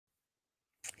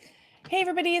Hey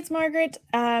everybody, it's Margaret.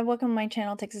 Welcome to my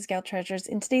channel, Texas Gal Treasures.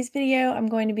 In today's video, I'm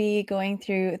going to be going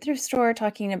through a thrift store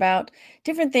talking about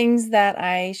different things that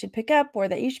I should pick up or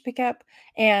that you should pick up.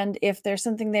 And if there's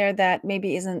something there that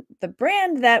maybe isn't the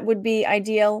brand that would be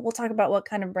ideal, we'll talk about what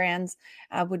kind of brands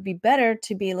would be better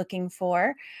to be looking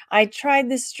for. I tried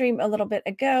this stream a little bit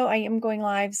ago. I am going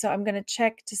live, so I'm going to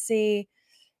check to see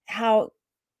how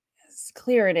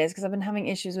clear it is because I've been having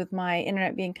issues with my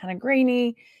internet being kind of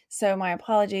grainy. So my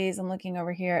apologies. I'm looking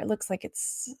over here. It looks like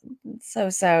it's so.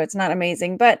 It's not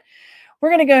amazing, but we're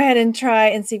going to go ahead and try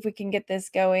and see if we can get this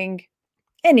going.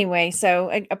 Anyway,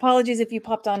 so apologies if you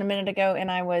popped on a minute ago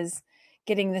and I was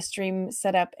getting the stream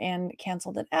set up and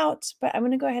canceled it out, but I'm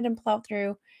going to go ahead and plow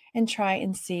through and try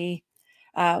and see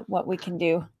what we can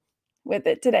do with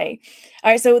it today.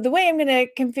 All right, so the way I'm going to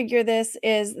configure this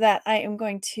is that I am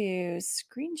going to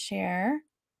screen share.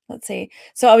 Let's see.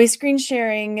 So I'll be screen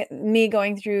sharing me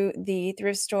going through the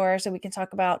thrift store so we can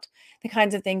talk about the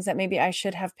kinds of things that maybe I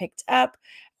should have picked up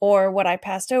or what I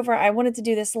passed over. I wanted to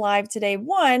do this live today,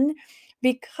 one,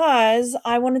 because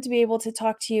I wanted to be able to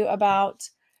talk to you about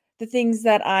the things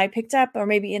that I picked up, or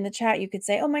maybe in the chat you could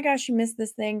say, oh my gosh, you missed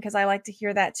this thing, because I like to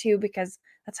hear that too, because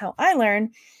that's how I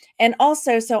learn. And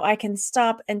also so I can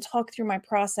stop and talk through my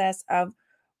process of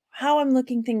how I'm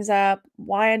looking things up,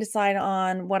 why I decide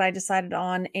on what I decided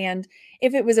on, and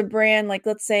if it was a brand like,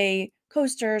 let's say,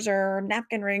 coasters or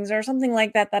napkin rings or something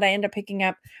like that that I end up picking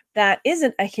up that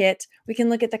isn't a hit, we can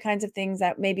look at the kinds of things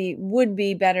that maybe would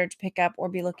be better to pick up or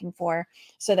be looking for,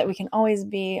 so that we can always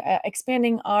be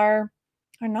expanding our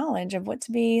knowledge of what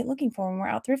to be looking for when we're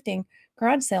out thrifting,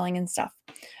 garage selling, and stuff.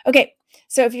 Okay,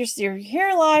 so if you're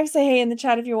here live, say hey in the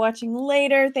chat. If you're watching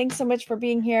later, thanks so much for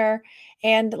being here,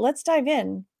 and let's dive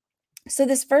in. So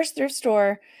this first thrift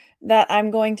store that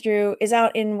I'm going through is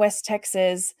out in West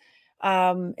Texas.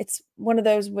 It's one of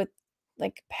those with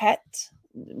like pet,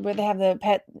 where they have the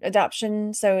pet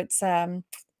adoption. So it's I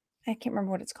can't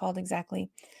remember what it's called exactly,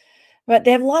 but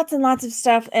they have lots and lots of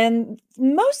stuff. And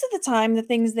most of the time, the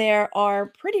things there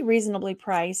are pretty reasonably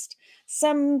priced.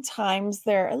 Sometimes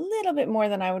they're a little bit more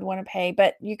than I would want to pay,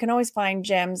 but you can always find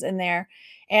gems in there.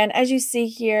 And as you see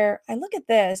here, I look at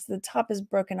this, the top is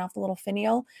broken off, the little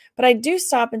finial, but I do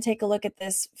stop and take a look at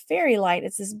this fairy light.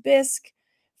 It's this bisque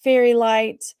fairy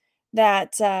light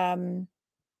that,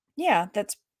 yeah,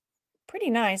 that's pretty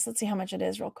nice. Let's see how much it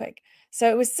is real quick. So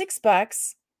it was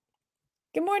 $6.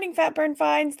 Good morning, Fat Burn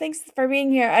Finds. Thanks for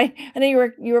being here. I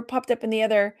know you were popped up in the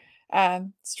other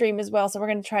stream as well, so we're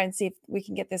going to try and see if we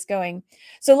can get this going.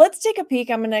 So let's take a peek.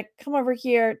 I'm going to come over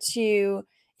here to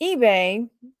eBay.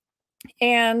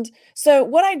 And so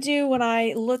what I do when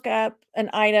I look up an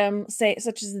item, say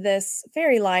such as this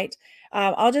fairy light,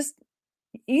 I'll just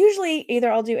usually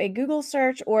either I'll do a Google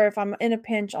search, or if I'm in a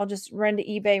pinch, I'll just run to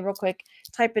eBay real quick,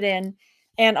 type it in,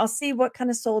 and I'll see what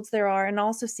kind of solds there are, and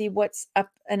also see what's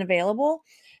up and available.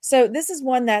 So this is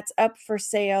one that's up for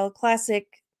sale,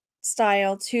 classic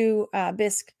style 2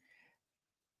 bisque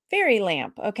fairy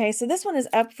lamp. Okay, so this one is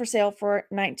up for sale for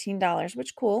 $19,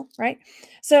 which cool, right?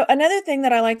 So another thing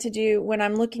that I like to do when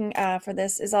I'm looking for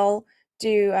this is I'll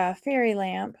do a fairy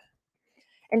lamp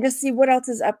and just see what else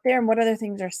is up there and what other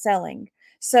things are selling.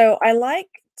 So I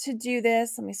like to do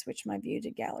this. Let me switch my view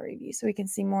to gallery view so we can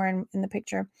see more in the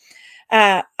picture.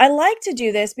 I like to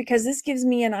do this because this gives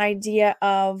me an idea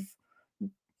of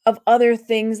other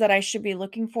things that I should be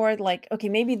looking for. Like, okay,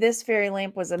 maybe this fairy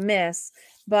lamp was a miss,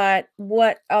 but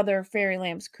what other fairy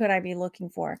lamps could I be looking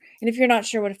for? And if you're not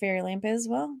sure what a fairy lamp is,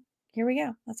 well, here we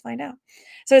go. Let's find out.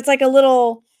 So it's like a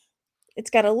little, it's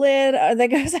got a lid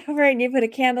that goes over it, and you put a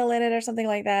candle in it or something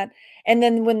like that. And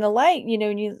then when the light,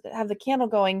 when you have the candle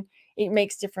going, it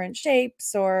makes different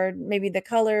shapes, or maybe the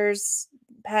colors,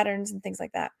 patterns, and things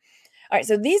like that. All right,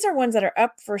 so these are ones that are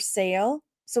up for sale.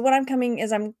 So what I'm coming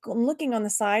is I'm looking on the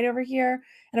side over here,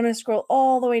 and I'm going to scroll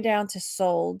all the way down to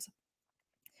sold,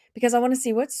 because I want to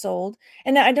see what's sold.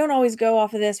 And I don't always go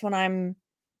off of this when I'm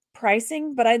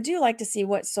pricing, but I do like to see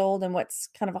what's sold and what's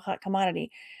kind of a hot commodity.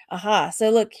 Aha. So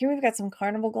look, here we've got some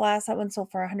carnival glass. That one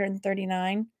sold for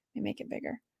 139. Let me make it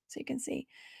bigger so you can see.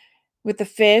 With the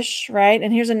fish, right?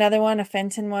 And here's another one, a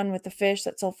Fenton one with the fish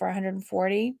that sold for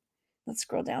 140. Let's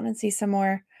scroll down and see some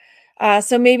more.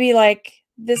 So maybe like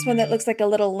this one that looks like a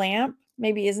little lamp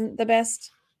maybe isn't the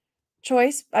best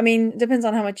choice. I mean, depends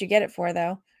on how much you get it for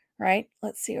though, right?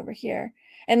 Let's see over here.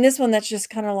 And this one that's just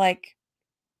kind of like,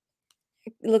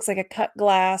 it looks like a cut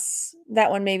glass. That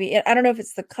one maybe, I don't know if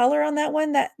it's the color on that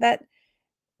one that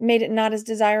made it not as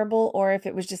desirable, or if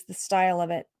it was just the style of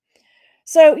it.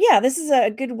 So yeah, this is a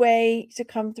good way to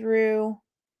come through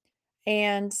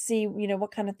and see,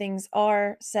 what kind of things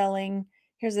are selling.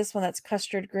 Here's this one that's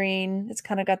custard green. It's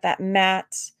kind of got that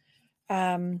matte,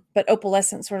 but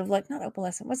opalescent, sort of like, not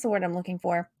opalescent. What's the word I'm looking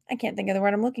for? I can't think of the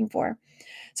word I'm looking for.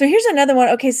 So here's another one.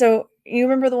 Okay, so you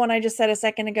remember the one I just said a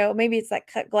second ago? Maybe it's that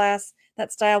cut glass,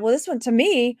 that style. Well, this one to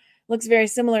me looks very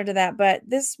similar to that, but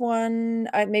this one,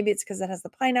 maybe it's because it has the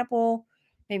pineapple.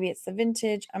 Maybe it's the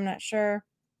vintage. I'm not sure.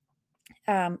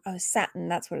 Oh, satin,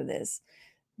 that's what it is.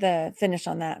 The finish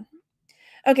on that.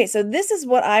 Okay, so this is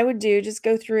what I would do. Just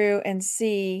go through and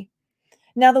see.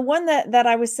 Now, the one that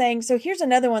I was saying, so here's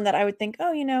another one that I would think,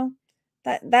 oh,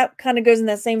 that kind of goes in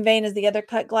that same vein as the other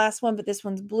cut glass one, but this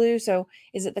one's blue. So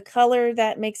is it the color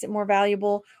that makes it more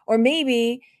valuable? Or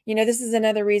maybe, this is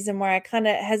another reason why I kind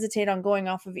of hesitate on going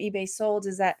off of eBay sold,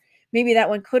 is that maybe that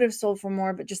one could have sold for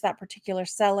more, but just that particular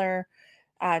seller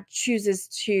chooses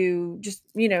to just,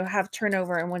 have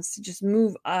turnover and wants to just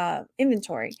move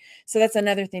inventory. So that's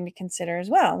another thing to consider as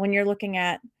well when you're looking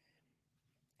at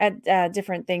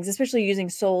different things, especially using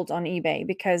sold on eBay,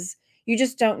 because you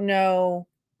just don't know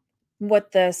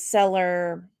what the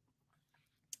seller,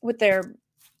 what their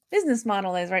business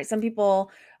model is, right? Some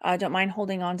people don't mind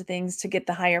holding on to things to get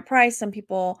the higher price. Some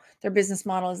people, their business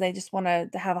model is they just want to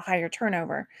have a higher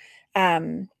turnover.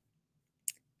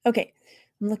 Okay,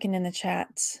 I'm looking in the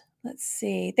chat. Let's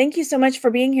see. Thank you so much for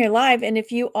being here live. And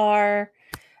if you are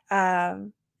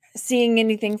seeing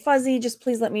anything fuzzy, just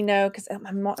please let me know, because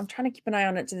I'm trying to keep an eye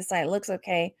on it to the side. It looks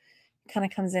okay. It kind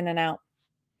of comes in and out.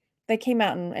 They came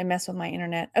out and messed with my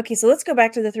internet. Okay, so let's go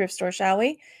back to the thrift store, shall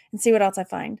we? And see what else I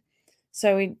find.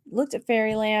 So we looked at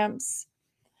fairy lamps.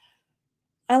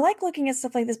 I like looking at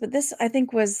stuff like this, but this I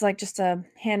think was like just a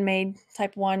handmade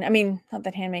type one. I mean, not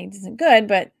that handmade isn't good,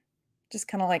 but just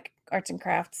kind of like arts and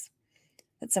crafts.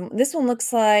 This one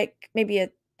looks like maybe a,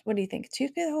 what do you think?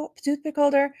 Toothpick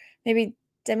holder, maybe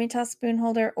Demitasse spoon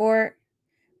holder, or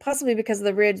possibly because of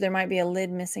the ridge, there might be a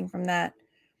lid missing from that.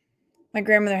 My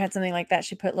grandmother had something like that.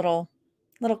 She put little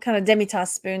kind of Demitasse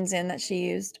spoons in that she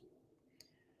used.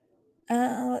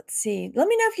 Let's see. Let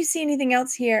me know if you see anything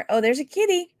else here. Oh, there's a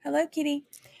kitty. Hello, kitty.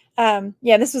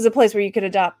 Yeah, this was a place where you could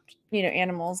adopt,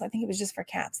 animals. I think it was just for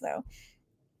cats, though.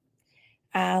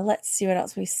 Let's see what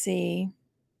else we see.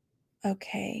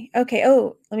 Okay.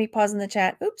 Oh, let me pause in the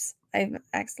chat. Oops, I've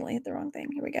accidentally hit the wrong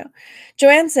thing. Here we go.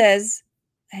 Joanne says,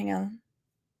 hang on.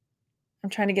 I'm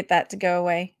trying to get that to go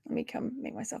away. Let me come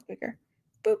make myself bigger.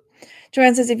 Boop.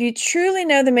 Joanne says, if you truly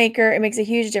know the maker, it makes a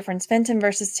huge difference. Fenton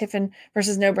versus Tiffin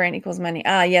versus no brand equals money.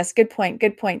 Ah, yes. Good point.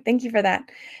 Good point. Thank you for that.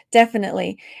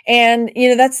 Definitely. And,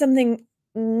 that's something,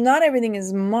 not everything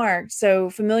is marked. So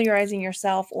familiarizing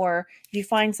yourself, or if you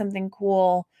find something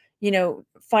cool,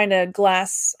 find a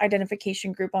glass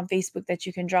identification group on Facebook that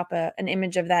you can drop an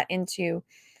image of that into.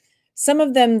 Some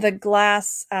of them, the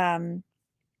glass,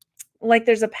 like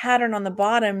there's a pattern on the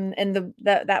bottom, and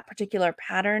that particular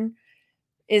pattern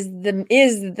is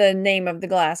the name of the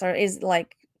glass, or is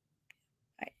like,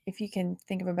 if you can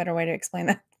think of a better way to explain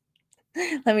that,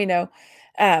 let me know.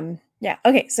 Yeah.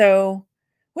 Okay. So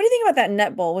what do you think about that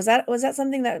nut bowl? Was that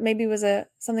something that maybe was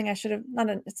something I should have,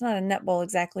 it's not a nut bowl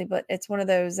exactly, but it's one of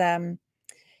those,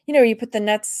 where you put the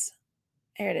nuts,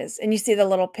 there it is, and you see the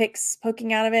little picks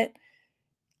poking out of it.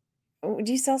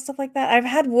 Do you sell stuff like that? I've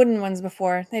had wooden ones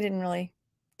before. They didn't really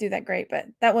do that great, but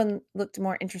that one looked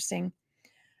more interesting.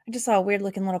 I just saw a weird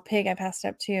looking little pig I passed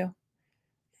up too.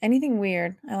 Anything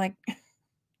weird. I like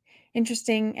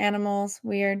interesting animals,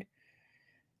 weird.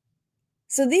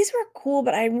 So these were cool,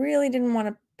 but I really didn't want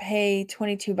to pay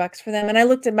 $22 for them. And I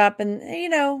looked them up, and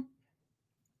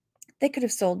they could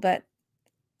have sold, but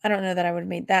I don't know that I would have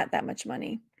made that much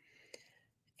money.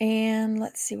 And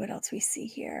let's see what else we see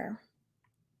here.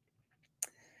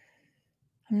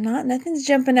 Nothing's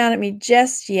jumping out at me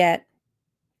just yet.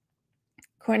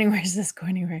 Coiningware is this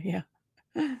Coiningware,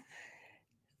 yeah.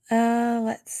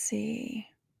 Let's see.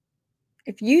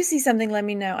 If you see something, let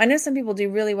me know. I know some people do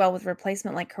really well with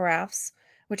replacement, like carafes,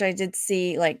 which I did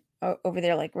see like over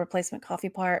there, like replacement coffee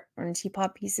pot or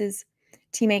teapot pieces.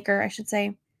 Tea maker, I should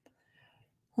say.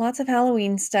 Lots of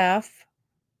Halloween stuff.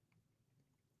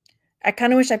 I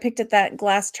kind of wish I picked at that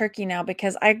glass turkey now,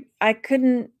 because I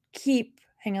couldn't keep,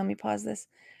 hang on, let me pause this.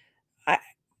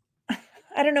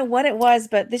 I don't know what it was,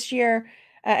 but this year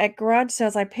at garage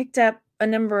sales, I picked up a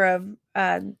number of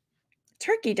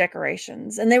turkey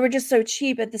decorations, and they were just so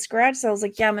cheap at this garage sale. I was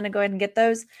like, yeah, I'm going to go ahead and get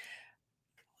those.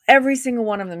 Every single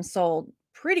one of them sold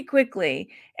pretty quickly.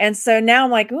 And so now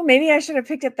I'm like, oh, maybe I should have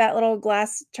picked up that little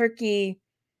glass turkey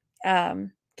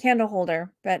candle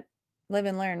holder, but live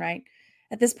and learn, right?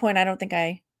 At this point, I don't think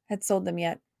I had sold them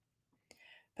yet,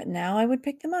 but now I would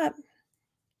pick them up.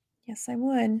 Yes, I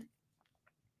would.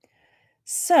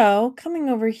 So coming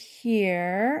over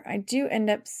here, I do end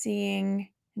up seeing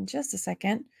in just a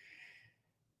second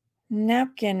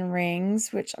napkin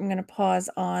rings, which I'm going to pause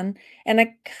on. And I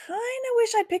kind of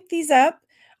wish I picked these up.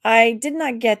 I did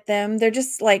not get them. They're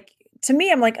just like, to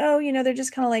me, I'm like, oh, they're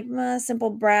just kind of like simple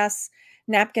brass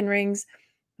napkin rings.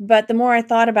 But the more I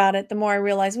thought about it, the more I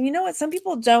realized, well, you know what? Some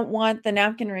people don't want the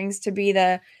napkin rings to be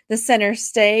the center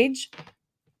stage,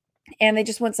 and they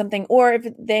just want something, or if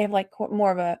they have like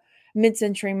more of a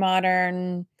mid-century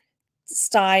modern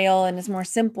style and is more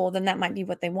simple, then that might be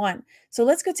what they want. So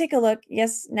let's go take a look.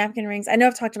 Yes, napkin rings. I know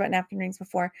I've talked about napkin rings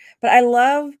before, but I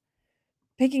love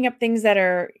picking up things that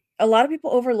are a lot of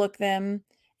people overlook them,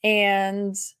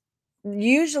 and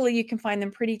usually you can find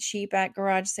them pretty cheap at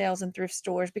garage sales and thrift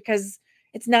stores because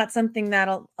it's not something that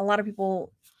a lot of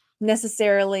people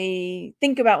necessarily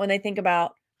think about when they think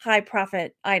about high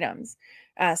profit items.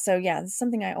 So yeah, it's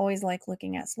something I always like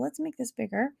looking at. So let's make this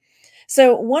bigger.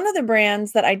 So one of the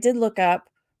brands that I did look up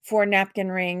for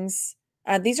napkin rings,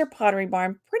 these are Pottery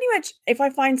Barn. Pretty much, if I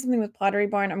find something with Pottery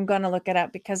Barn, I'm gonna look it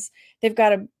up because they've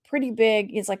got a pretty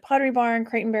big. It's like Pottery Barn,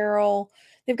 Crate and Barrel.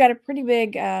 They've got a pretty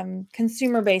big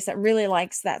consumer base that really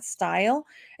likes that style.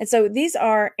 And so these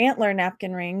are antler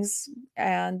napkin rings,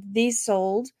 and these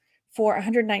sold for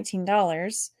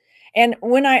 $119. And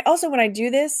when I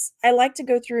do this, I like to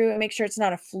go through and make sure it's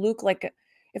not a fluke. Like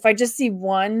if I just see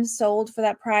one sold for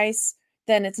that price,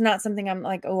 then it's not something I'm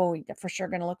like, oh, for sure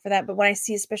going to look for that. But when I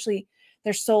see, especially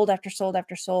they're sold after sold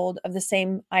after sold of the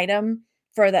same item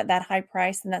for that high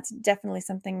price, then that's definitely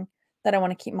something that I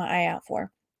want to keep my eye out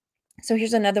for. So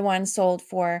here's another one sold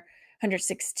for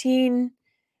 116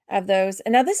 of those.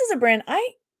 And now this is a brand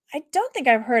I don't think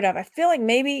I've heard of. I feel like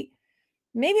maybe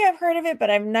I've heard of it, but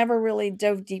I've never really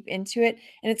dove deep into it.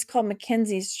 And it's called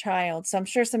Mackenzie's Child. So I'm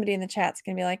sure somebody in the chat's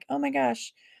gonna be like, oh my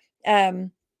gosh.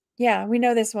 Um, yeah, we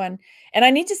know this one. And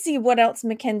I need to see what else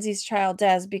Mackenzie's Child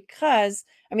does because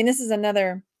I mean, this is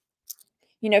another,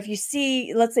 if you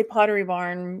see, let's say Pottery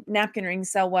Barn napkin rings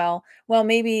sell well,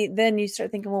 maybe then you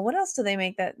start thinking, well, what else do they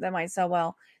make that might sell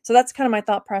well? So that's kind of my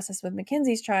thought process with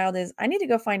Mackenzie's Child is I need to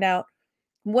go find out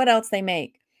what else they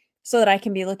make so that I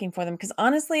can be looking for them. Because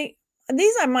honestly,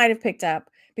 these I might have picked up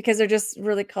because they're just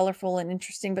really colorful and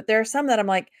interesting. But there are some that I'm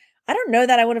like, I don't know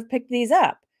that I would have picked these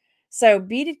up. So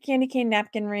beaded candy cane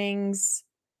napkin rings,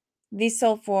 these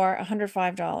sold for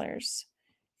 $105.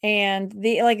 And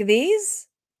these,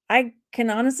 I can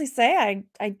honestly say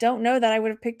I don't know that I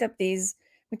would have picked up these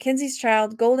Mackenzie's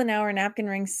Child Golden Hour napkin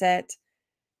ring set.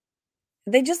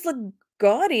 They just look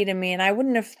gaudy to me, and I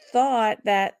wouldn't have thought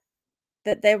that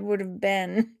they would have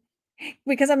been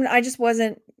because I just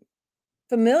wasn't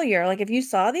familiar. Like, if you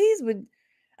saw these,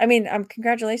 I mean,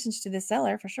 congratulations to the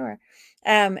seller for sure.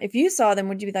 If you saw them,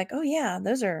 would you be like, "Oh yeah,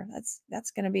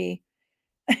 that's gonna be."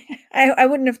 I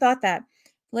wouldn't have thought that.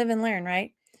 Live and learn,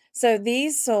 right? So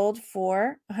these sold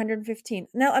for 115.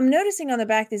 Now I'm noticing on the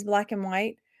back these black and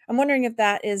white. I'm wondering if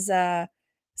that is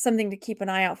something to keep an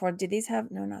eye out for. Did these have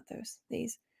no, not those.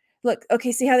 These. Look,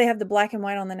 okay, see how they have the black and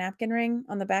white on the napkin ring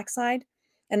on the back side?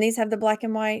 And these have the black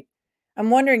and white. I'm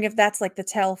wondering if that's like the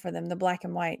tell for them, the black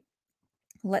and white.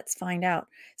 Let's find out.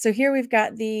 So here we've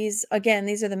got these. Again,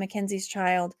 these are the Mackenzie's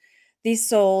Child. These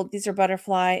sold. These are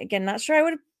butterfly. Again, not sure I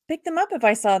would have picked them up if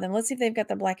I saw them. Let's see if they've got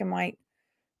the black and white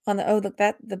on the, oh, look,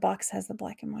 that the box has the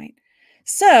black and white.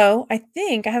 So I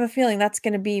think I have a feeling that's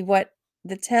going to be what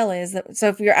the tell is. So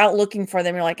if you're out looking for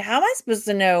them, you're like, how am I supposed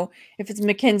to know if it's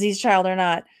Mackenzie's Child or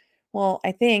not? Well,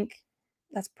 I think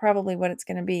that's probably what it's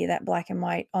going to be, that black and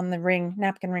white on the ring,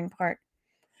 napkin ring part.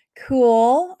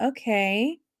 Cool.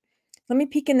 Okay. Let me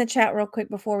peek in the chat real quick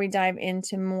before we dive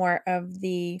into more of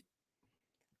the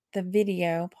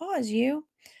video. Pause you.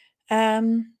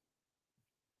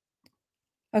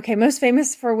 Okay, most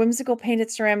famous for whimsical painted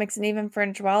ceramics and even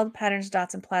furniture, wild patterns,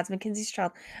 dots, and plaids. Mackenzie's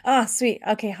Child. Ah, sweet.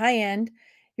 Okay, high end.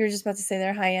 You were just about to say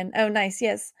they're high end. Oh, nice.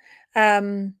 Yes.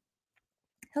 Um,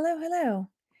 hello, hello.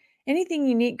 Anything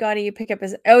unique, gaudy you pick up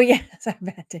is, oh yeah, it's a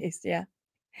bad taste. Yeah.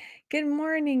 Good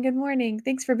morning. Good morning.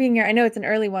 Thanks for being here. I know it's an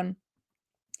early one.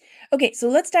 Okay, so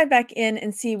let's dive back in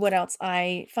and see what else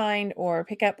I find or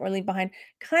pick up or leave behind.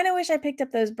 Kind of wish I picked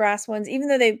up those brass ones, even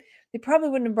though they probably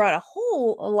wouldn't have brought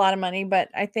a lot of money, but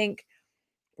I think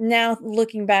now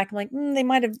looking back, I'm like, they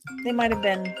might have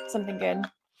been something good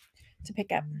to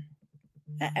pick up.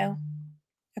 Uh-oh.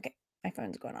 Okay, my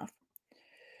phone's going off.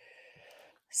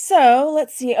 So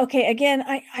let's see. Okay, again,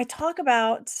 I talk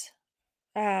about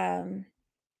um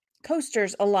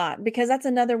coasters a lot because that's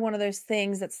another one of those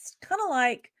things that's kind of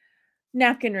like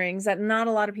napkin rings that not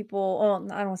a lot of people, well,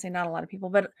 I don't want to say not a lot of people,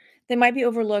 but they might be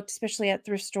overlooked, especially at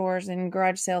thrift stores and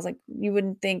garage sales. Like you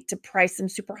wouldn't think to price them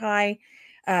super high,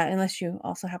 unless you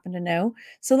also happen to know.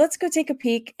 So let's go take a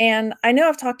peek. And I know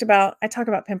I talk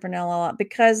about Pimpernel a lot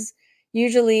because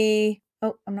usually,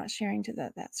 oh, I'm not sharing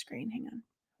to that screen. Hang on.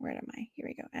 Where am I? Here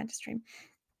we go. Add to stream.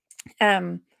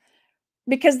 Um,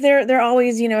 because they're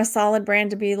always, a solid brand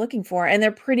to be looking for, and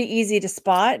they're pretty easy to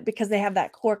spot because they have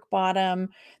that cork bottom.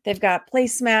 They've got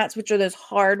placemats, which are those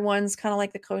hard ones, kind of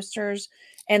like the coasters.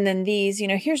 And then these,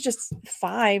 here's just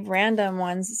 5 random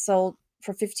ones sold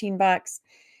for 15 bucks.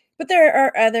 But there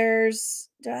are others.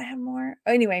 Do I have more?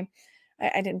 Oh, anyway,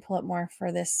 I didn't pull up more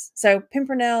for this. So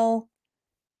Pimpernel,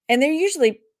 and they're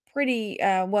usually pretty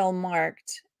well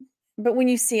marked. But when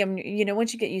you see them,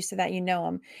 once you get used to that, you know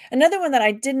them. Another one that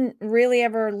I didn't really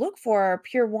ever look for are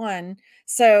Pure One.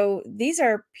 So these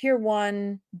are Pure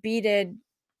One beaded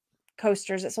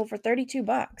coasters that sold for 32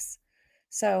 bucks.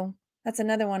 So that's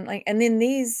another one. Like, and then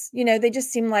these, they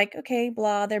just seem like, okay,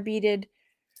 blah, they're beaded.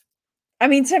 I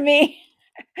mean, to me,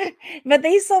 but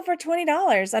they sold for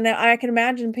 $20. And I can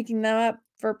imagine picking them up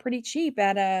for pretty cheap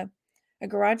at a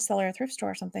garage seller, a thrift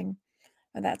store or something.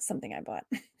 And that's something I bought.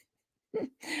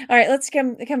 All right, let's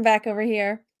come back over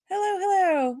here. Hello,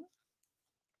 hello.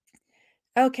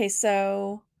 Okay,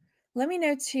 so let me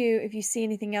know too if you see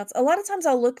anything else. A lot of times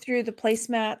I'll look through the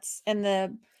placemats and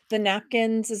the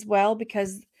napkins as well,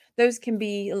 because those can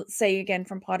be, say again,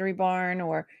 from Pottery Barn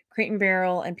or Crate and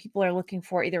Barrel, and people are looking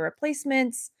for either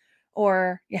replacements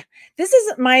or, yeah. This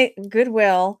is my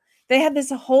Goodwill. They had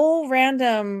this whole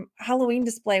random Halloween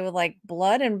display with like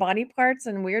blood and body parts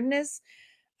and weirdness.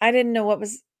 I didn't know what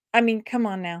was, I mean, come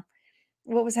on now.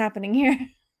 What was happening here?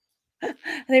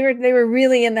 They were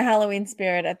really in the Halloween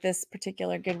spirit at this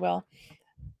particular Goodwill.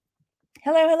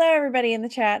 Hello, hello, everybody in the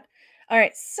chat. All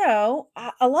right, so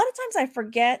a lot of times I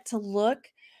forget to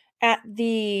look at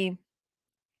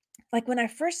like when I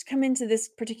first come into this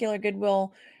particular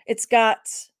Goodwill, it's got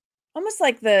almost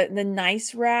like the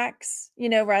nice racks,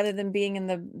 rather than being in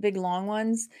the big long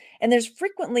ones. And there's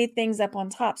frequently things up on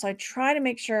top. So I try to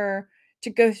make sure to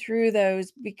go through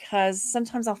those, because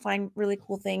sometimes I'll find really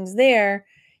cool things there,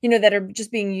 that are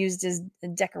just being used as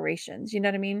decorations. You know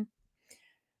what I mean?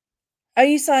 Oh,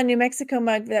 you saw a New Mexico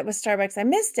mug that was Starbucks. I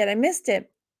missed it. I missed it.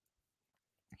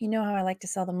 You know how I like to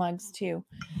sell the mugs too.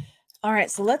 All right,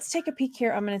 so let's take a peek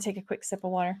here. I'm going to take a quick sip of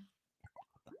water.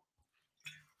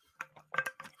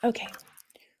 Okay,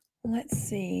 let's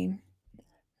see.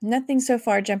 Nothing so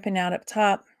far jumping out up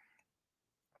top.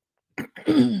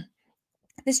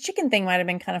 This chicken thing might have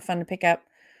been kind of fun to pick up.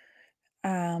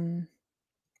 And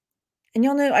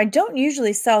you'll know I don't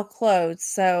usually sell clothes,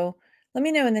 so let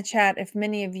me know in the chat if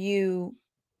many of you,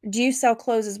 do you sell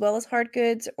clothes as well as hard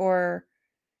goods, or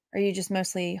are you just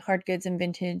mostly hard goods and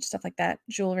vintage, stuff like that,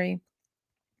 jewelry?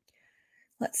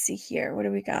 Let's see here. What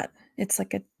do we got? It's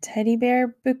like a teddy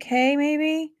bear bouquet,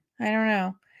 maybe? I don't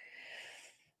know.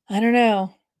 I don't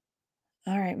know.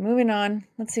 All right, moving on.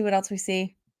 Let's see what else we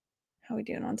see. How are we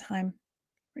doing on time?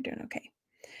 We're doing okay.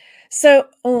 So,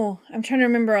 I'm trying to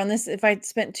remember on this if I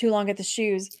spent too long at the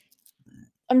shoes.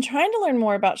 I'm trying to learn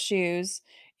more about shoes,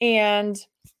 and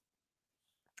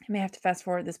I may have to fast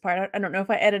forward this part. I don't know if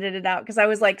I edited it out because I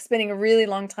was like spending a really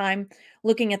long time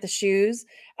looking at the shoes.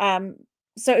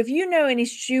 So if you know any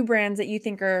shoe brands that you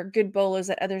think are good bolos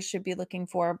that others should be looking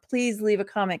for, please leave a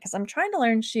comment, because I'm trying to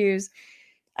learn shoes.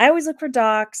 I always look for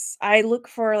Docs. I look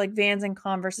for like Vans and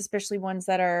Converse, especially ones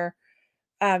that are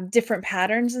different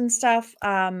patterns and stuff.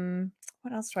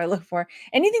 What else do I look for?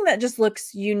 Anything that just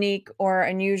looks unique or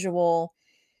unusual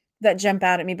that jump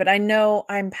out at me. But I know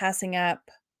I'm passing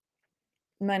up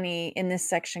money in this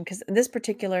section because this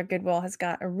particular Goodwill has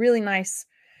got a really nice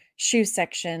shoe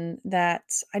section that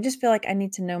I just feel like I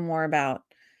need to know more about,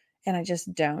 and I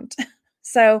just don't.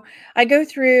 So I go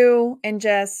through and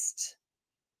just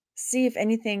see if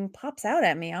anything pops out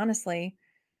at me, honestly.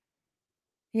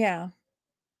 Yeah.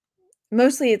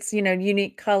 Mostly it's,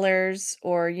 unique colors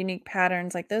or unique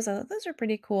patterns like those. Those are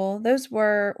pretty cool. Those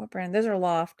were, what brand? Those are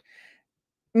Loft.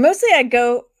 Mostly I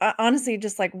go, honestly,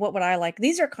 just like, what would I like?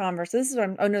 These are Converse. This is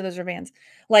what oh no, those are Vans.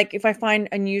 Like if I find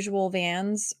unusual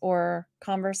Vans or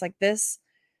Converse like this,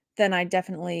 then I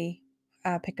definitely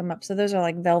pick them up. So those are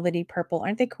like velvety purple.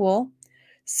 Aren't they cool?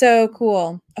 So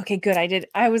cool. Okay, good.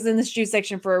 I was in the shoe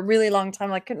section for a really long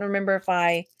time. I couldn't remember if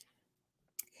I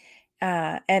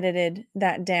edited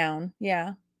that down.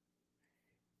 Yeah.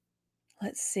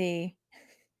 Let's see.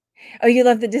 Oh, you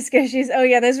love the disco shoes? Oh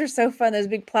yeah, those were so fun. Those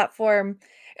big platform.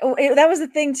 Oh, that was the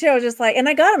thing too. I was just like, and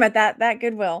I got them at that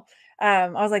Goodwill. I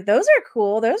was like, those are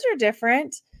cool. Those are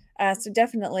different. So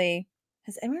definitely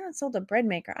Has anyone sold a bread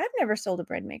maker? I've never sold a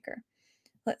bread maker.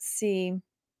 Let's see.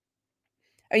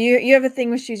 Oh, you have a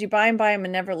thing with shoes. You buy them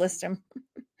and never list them.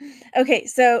 Okay,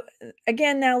 so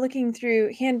again, now looking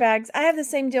through handbags, I have the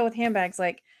same deal with handbags.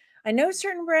 Like, I know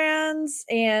certain brands,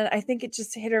 and I think it's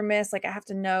just hit or miss. Like, I have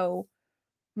to know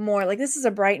more. Like, this is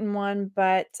a Brighton one,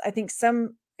 but I think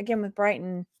again, with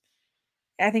Brighton,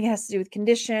 I think it has to do with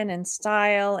condition and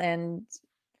style, and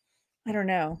I don't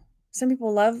know. Some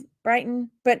people love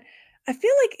Brighton, but I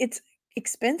feel like it's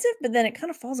expensive, but then it kind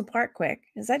of falls apart quick.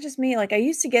 Is that just me? Like, I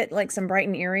used to get like some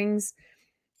Brighton earrings,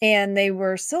 and they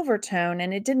were silver tone,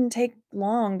 and it didn't take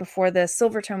long before the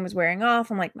silver tone was wearing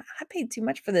off. I'm like, I paid too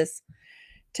much for this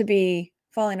to be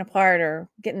falling apart or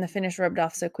getting the finish rubbed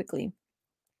off so quickly.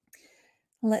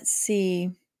 Let's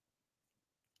see.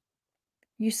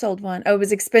 You sold one. Oh, it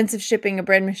was expensive shipping a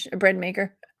bread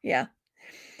maker. Yeah.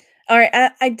 All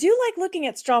right. I do like looking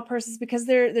at straw purses because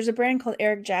there's a brand called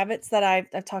Eric Javits that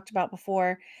I've talked about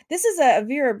before. This is a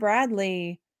Vera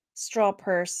Bradley straw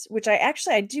purse, which I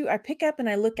pick up and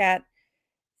I look at.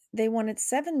 They wanted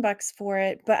 $7 for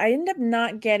it, but I ended up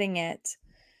not getting it.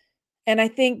 And I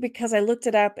think because I looked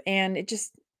it up and it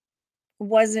just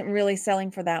wasn't really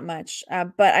selling for that much.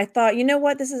 But I thought, you know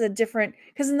what? This is a different,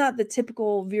 because it's not the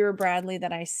typical Vera Bradley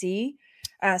that I see.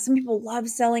 Some people love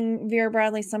selling Vera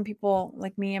Bradley. Some people,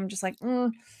 like me, I'm just like,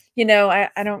 I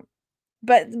don't.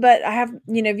 But I have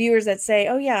viewers that say,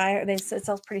 oh yeah, it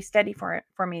sells pretty steady for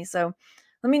me. So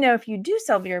let me know if you do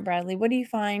sell Vera Bradley. What do you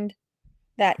find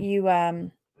that you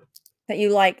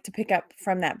like to pick up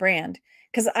from that brand?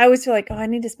 Because I always feel like, oh, I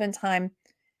need to spend time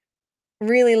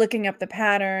really looking up the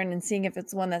pattern and seeing if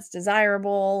it's one that's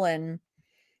desirable, and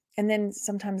then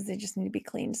sometimes they just need to be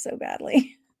cleaned so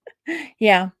badly.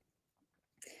 Yeah.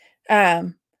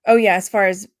 Oh yeah, as far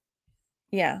as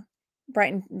yeah,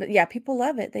 Brighton, but yeah, people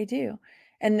love it. They do.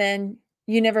 And then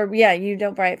you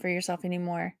don't buy it for yourself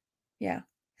anymore. Yeah.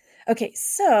 Okay,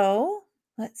 so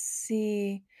let's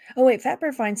see. Oh wait,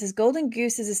 Fatbird Fine says Golden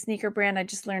Goose is a sneaker brand I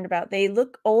just learned about. They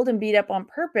look old and beat up on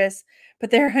purpose, but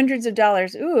they're hundreds of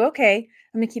dollars. Ooh, okay.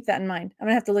 I'm gonna keep that in mind. I'm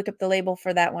gonna have to look up the label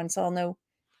for that one so I'll know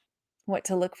what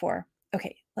to look for.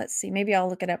 Okay, let's see. Maybe I'll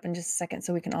look it up in just a second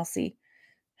so we can all see.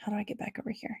 How do I get back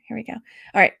over here? Here we go.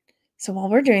 All right. So while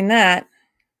we're doing that,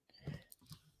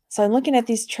 so I'm looking at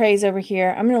these trays over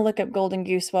here. I'm gonna look up Golden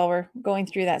Goose while we're going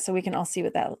through that so we can all see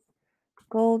what that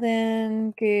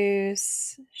Golden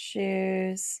Goose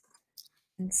shoes,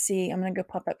 and see. I'm gonna go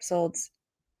pop up solds.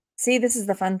 See, this is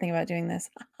the fun thing about doing this.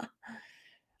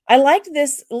 I liked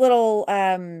this little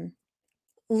I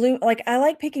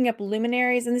like picking up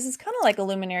luminaries, and this is kind of like a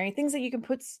luminary, things that you can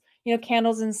put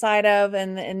candles inside of,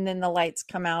 and then the lights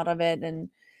come out of it, and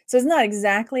so it's not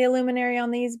exactly a luminary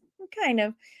on these, kind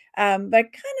of, but I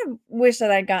kind of wish that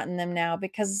I'd gotten them now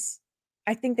because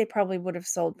I think they probably would have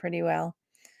sold pretty well.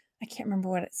 I can't remember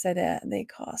what it said they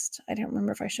cost. I don't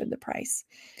remember if I showed the price.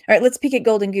 All right, let's peek at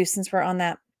Golden Goose since we're on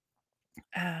that.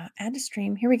 Add to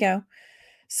stream. Here we go.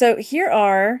 So here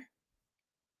are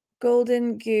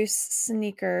Golden Goose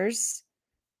sneakers.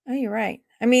 Oh, you're right.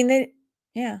 I mean,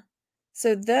 yeah.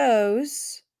 So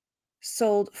those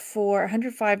sold for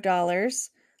 $105.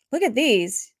 Look at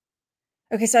these.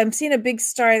 Okay, so I'm seeing a big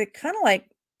star that kind of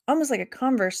almost like a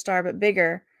Converse star, but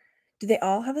bigger. Do they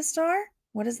all have a star?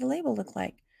 What does the label look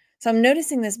like? So I'm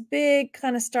noticing this big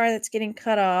kind of star that's getting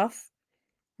cut off.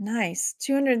 Nice.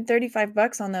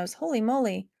 $235 on those. Holy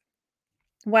moly.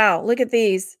 Wow, look at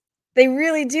these. They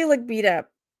really do look beat up.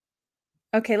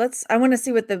 Okay, I want to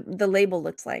see what the label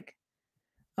looks like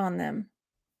on them.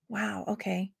 Wow,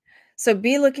 okay. So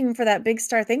be looking for that big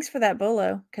star. Thanks for that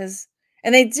bolo,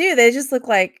 and they just look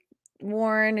like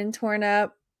worn and torn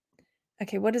up.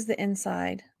 Okay, what does the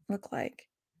inside look like?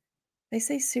 They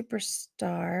say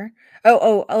superstar.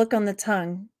 Oh, I'll look on the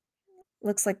tongue.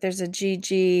 Looks like there's a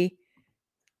GG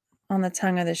on the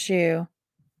tongue of the shoe.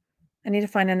 I need to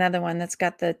find another one that's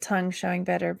got the tongue showing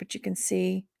better, but you can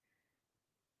see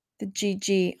the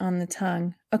GG on the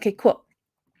tongue. Okay, cool.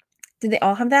 Did they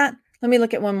all have that? Let me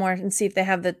look at one more and see if they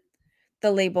have the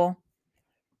label.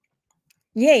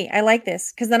 Yay, I like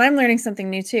this because then I'm learning something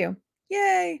new too.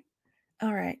 Yay.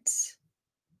 All right.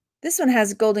 This one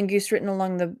has Golden Goose written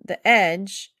along the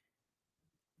edge,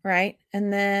 right?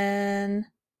 And then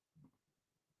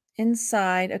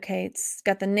inside, okay, it's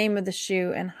got the name of the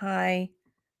shoe and high.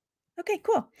 Okay,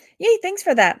 cool. Yay, thanks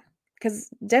for that.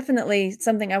 Because definitely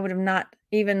something I would have not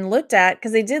even looked at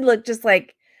because they did look just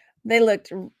like they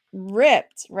looked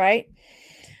ripped, right?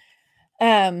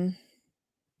 All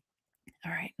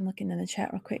right, I'm looking in the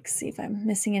chat real quick, see if I'm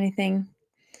missing anything.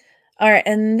 All right,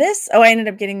 and I ended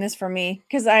up getting this for me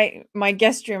because my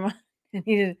guest room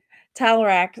needed towel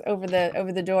rack over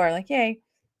the door. Like, yay.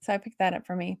 So I picked that up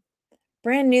for me.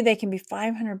 Brand new, they can be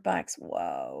 $500.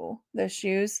 Whoa, those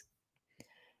shoes.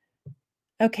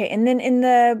 Okay, and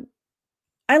then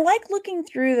I like looking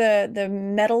through the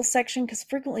metal section because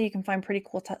frequently you can find pretty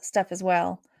cool stuff as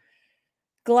well.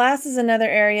 Glass is another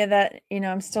area that,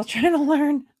 I'm still trying to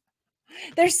learn.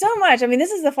 There's so much. I mean,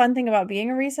 this is the fun thing about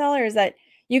being a reseller is that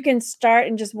you can start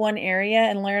in just one area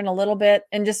and learn a little bit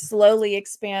and just slowly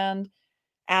expand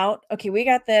out. Okay, we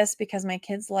got this because my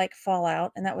kids like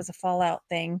Fallout, and that was a Fallout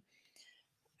thing.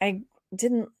 I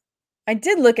didn't I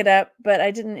did look it up, but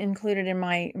I didn't include it in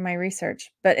my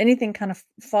research. But anything kind of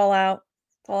Fallout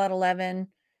 11,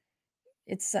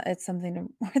 it's something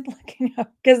worth looking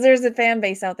up because there's a fan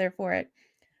base out there for it.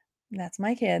 That's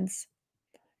my kids.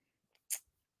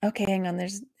 Okay, hang on.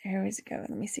 Here we go. Let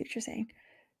me see what you're saying.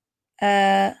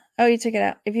 Oh, you took it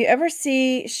out. If you ever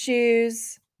see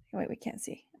shoes, wait, we can't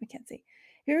see. If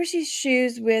you ever see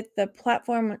shoes with the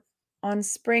platform on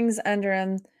springs under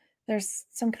them, there's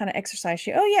some kind of exercise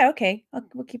shoe. Oh yeah, okay.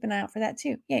 We'll keep an eye out for that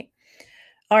too. Yay.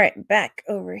 All right, back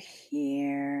over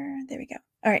here. There we go.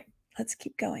 All right, let's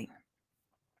keep going.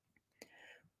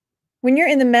 When you're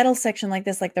in the metal section like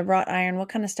this, like the wrought iron, what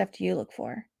kind of stuff do you look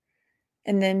for?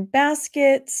 And then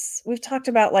baskets. We've talked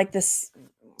about like this,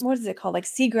 what is it called? Like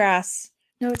seagrass.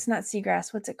 No, it's not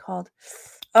seagrass. What's it called?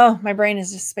 Oh, my brain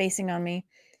is just spacing on me.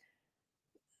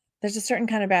 There's a certain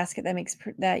kind of basket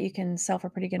that you can sell for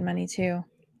pretty good money too.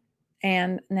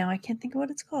 And now I can't think of what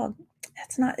it's called.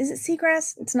 Is it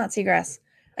seagrass? It's not seagrass.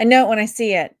 I know it when I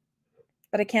see it,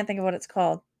 but I can't think of what it's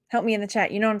called. Help me in the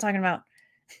chat. You know what I'm talking about.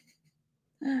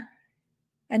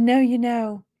 I know you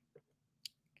know.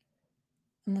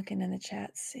 I'm looking in the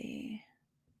chat, see.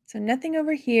 So nothing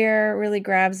over here really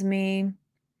grabs me.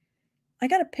 I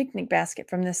got a picnic basket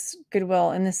from this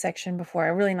Goodwill in this section before,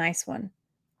 a really nice one.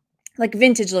 Like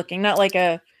vintage looking, not like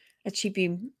a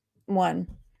cheapy one.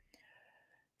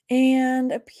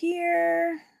 And up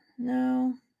here,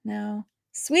 no.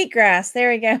 Sweetgrass,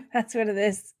 there we go. That's what it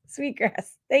is.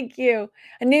 Sweetgrass. Thank you.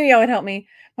 I knew y'all would help me.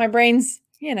 My brain's,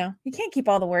 you can't keep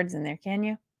all the words in there, can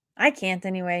you? I can't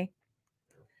anyway.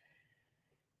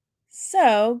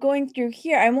 So going through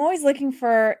here, I'm always looking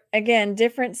for, again,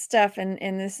 different stuff. And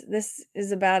this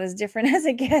is about as different as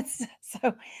it gets.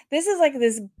 So this is like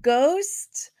this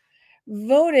ghost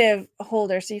votive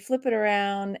holder. So you flip it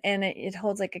around and it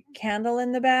holds like a candle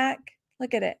in the back.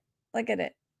 Look at it. Like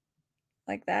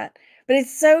that. But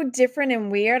it's so different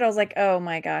and weird. I was like, oh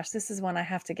my gosh, this is one I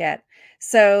have to get.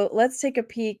 So let's take a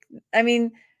peek. I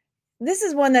mean, this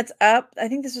is one that's up. I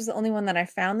think this was the only one that I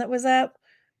found that was up.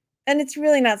 And it's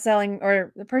really not selling,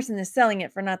 or the person is selling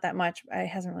it for not that much. It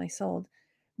hasn't really sold.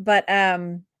 But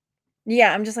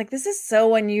yeah, I'm just like, this is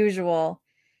so unusual.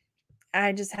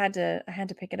 I had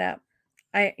to pick it up.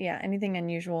 Anything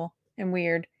unusual and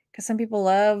weird, because some people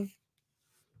love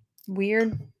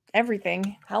weird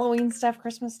everything. Halloween stuff,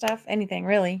 Christmas stuff, anything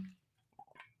really.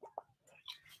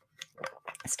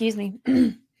 Excuse me.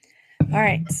 All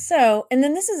right. So, and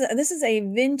then this is a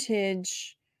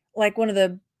vintage, like one of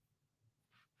the,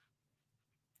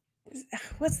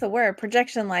 what's the word?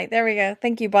 Projection light. There we go.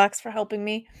 Thank you, Box, for helping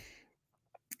me.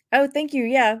 Oh, thank you.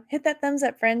 Yeah. Hit that thumbs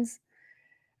up, friends.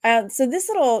 So this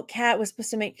little cat was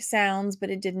supposed to make sounds, but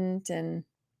it didn't. And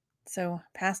so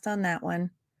passed on that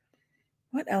one.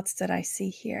 What else did I see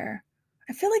here?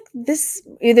 I feel like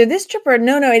either this trip or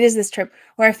no, it is this trip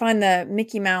where I find the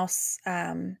Mickey Mouse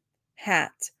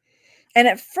hat. And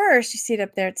at first you see it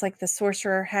up there. It's like the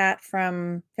sorcerer hat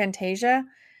from Fantasia.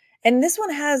 And this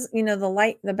one has,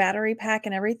 the battery pack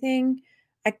and everything.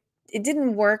 It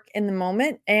didn't work in the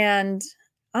moment. And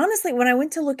honestly, when I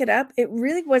went to look it up, it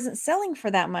really wasn't selling for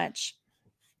that much.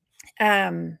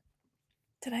 Did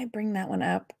I bring that one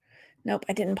up? Nope,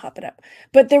 I didn't pop it up.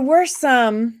 But there were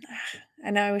some, I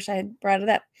know I wish I had brought it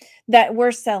up, that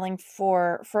were selling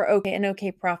for an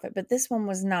okay profit. But this one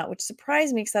was not, which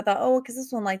surprised me because I thought, because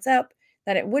this one lights up,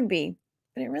 that it would be.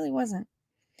 But it really wasn't.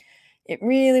 It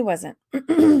really wasn't.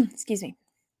 Excuse me.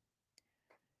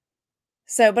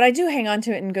 So, but I do hang on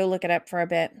to it and go look it up for a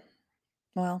bit.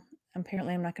 Well,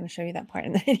 apparently I'm not going to show you that part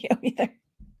in the video either.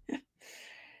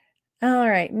 All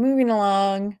right, moving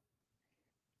along.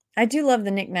 I do love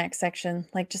the knickknack section,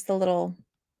 like just the little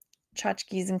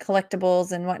tchotchkes and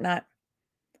collectibles and whatnot.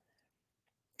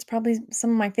 It's probably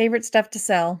some of my favorite stuff to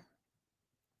sell.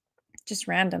 Just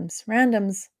randoms.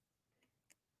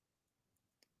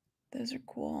 Those are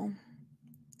cool.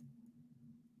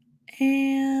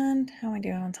 And how am I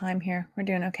doing on time here? We're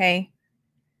doing okay.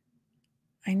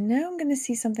 I know I'm going to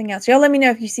see something else. Y'all let me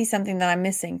know if you see something that I'm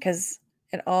missing, because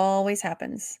it always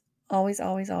happens. Always.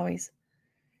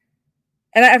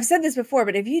 And I've said this before,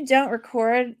 but if you don't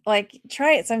record, like,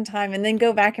 try it sometime and then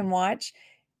go back and watch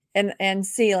and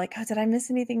see, like, oh, did I miss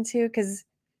anything too? Because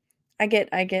I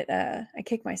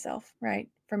kick myself, right,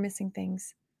 for missing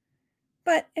things.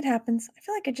 But it happens. I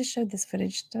feel like I just showed this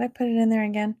footage. Did I put it in there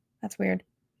again? That's weird.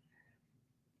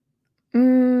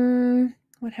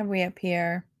 What have we up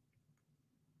here?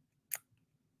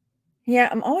 Yeah,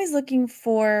 I'm always looking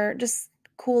for just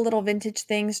cool little vintage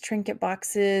things, trinket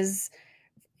boxes,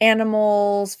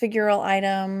 animals, figural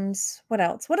items. What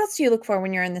else? What else do you look for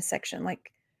when you're in this section?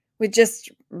 Like with just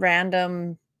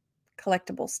random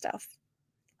collectible stuff.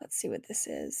 Let's see what this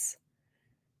is.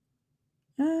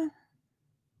 They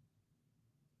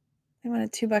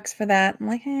wanted $2 for that. I'm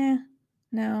like,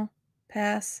 no,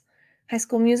 pass. High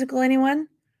School Musical, anyone?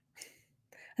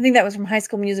 I think that was from High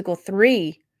School Musical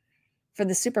 3 for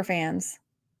the super fans.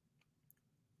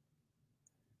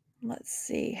 Let's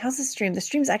see. How's the stream? The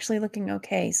stream's actually looking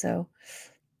okay, so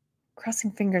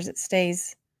crossing fingers it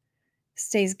stays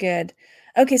good.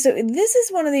 Okay, so this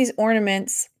is one of these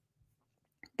ornaments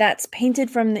that's painted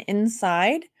from the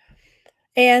inside.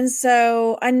 And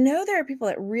so I know there are people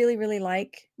that really, really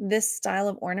like this style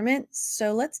of ornament.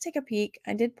 So let's take a peek.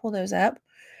 I did pull those up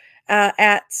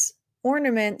at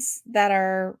ornaments that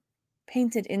are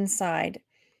painted inside.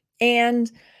 And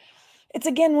it's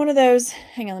again one of those,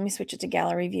 hang on, let me switch it to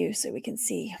gallery view so we can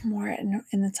see more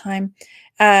in the time.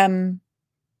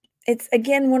 It's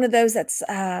again one of those that's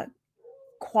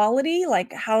quality,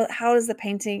 like how does the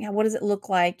painting, what does it look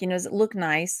like? You know, does it look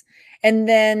nice? And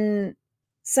then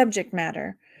subject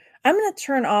matter. I'm going to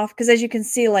turn off, because as you can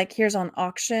see, like here's on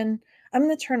auction, I'm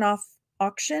going to turn off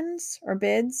auctions or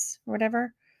bids or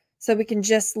whatever, so we can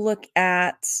just look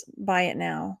at buy it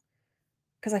now,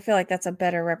 because I feel like that's a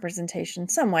better representation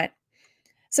somewhat.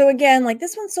 So again, like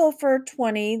this one sold for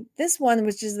 20. This one,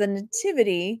 which is the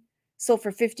nativity, sold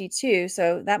for 52.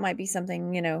 So that might be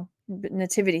something, you know,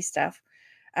 nativity stuff.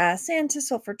 Santa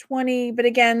sold for 20, but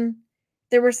again,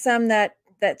 there were some that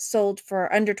sold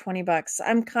for under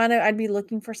 $20. I'd be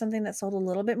looking for something that sold a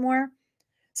little bit more.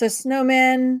 So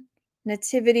snowman,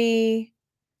 nativity,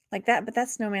 like that, but that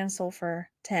snowman sold for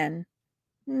 10.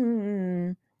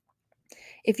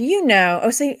 If you know, oh,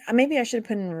 see, maybe I should have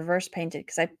put in reverse painted,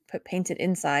 because I put painted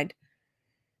inside.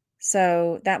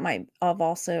 So that might have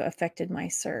also affected my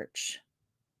search.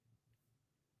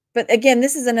 But again,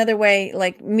 this is another way,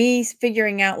 like me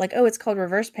figuring out like, oh, it's called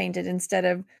reverse painted instead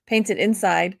of painted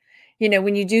inside. You know,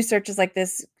 when you do searches like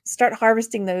this, start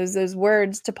harvesting those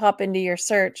words to pop into your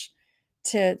search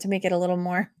to make it a little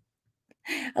more,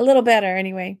 a little better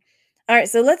anyway. All right,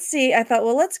 so let's see. I thought,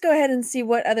 well, let's go ahead and see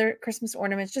what other Christmas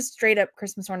ornaments, just straight up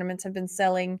Christmas ornaments, have been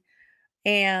selling.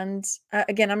 And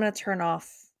again, I'm going to turn off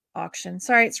auction.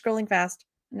 Sorry, it's scrolling fast.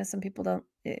 I know some people don't,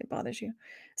 it bothers you.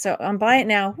 So I'm buy it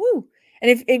now. Woo! And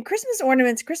if in Christmas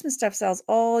ornaments, Christmas stuff sells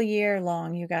all year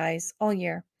long, you guys, all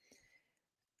year.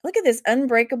 Look at this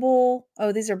unbreakable.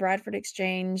 Oh, these are Bradford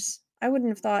Exchange. I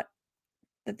wouldn't have thought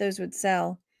that those would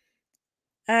sell.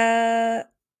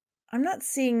 I'm not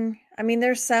seeing, I mean,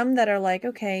 there's some that are like,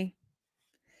 okay,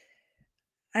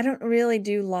 I don't really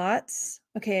do lots.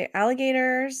 Okay,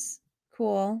 alligators,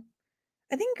 cool.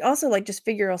 I think also like just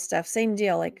figural stuff, same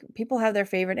deal. Like people have their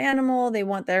favorite animal, they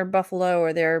want their buffalo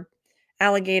or their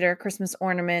alligator Christmas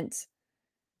ornament.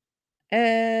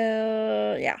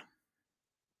 Yeah.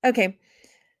 Okay.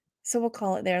 So we'll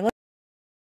call it there.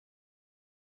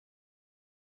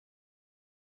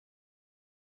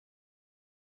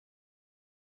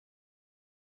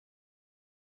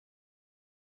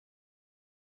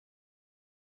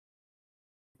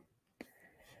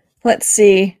 Let's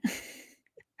see.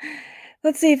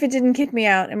 Let's see if it didn't kick me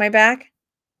out. Am I back?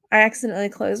 I accidentally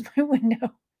closed my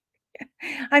window.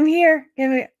 I'm here.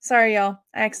 Sorry, y'all.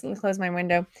 I accidentally closed my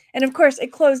window. And of course,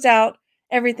 it closed out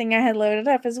everything I had loaded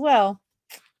up as well.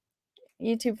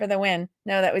 YouTube for the win.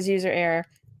 No, that was user error.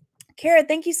 Kara,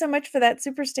 thank you so much for that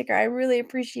super sticker. I really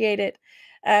appreciate it.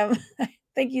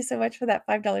 Thank you so much for that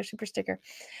 $5 super sticker.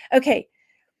 Okay.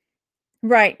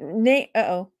 Right.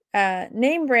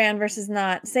 Name brand versus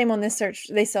not. Same on this search.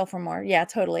 They sell for more. Yeah,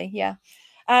 totally. Yeah.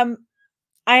 I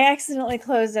accidentally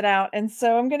closed it out, and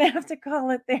so I'm going to have to call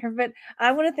it there. But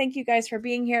I want to thank you guys for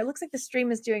being here. It looks like the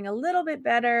stream is doing a little bit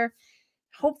better.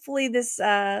 Hopefully this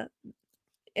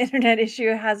internet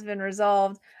issue has been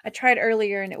resolved. I tried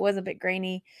earlier and it was a bit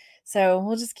grainy. So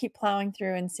we'll just keep plowing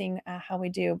through and seeing how we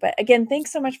do. But again,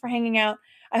 thanks so much for hanging out.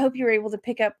 I hope you were able to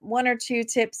pick up 1 or 2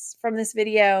 tips from this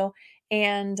video.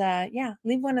 And yeah,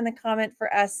 leave one in the comment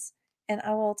for us. And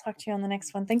I will talk to you on the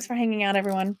next one. Thanks for hanging out,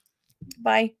 everyone.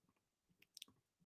 Bye.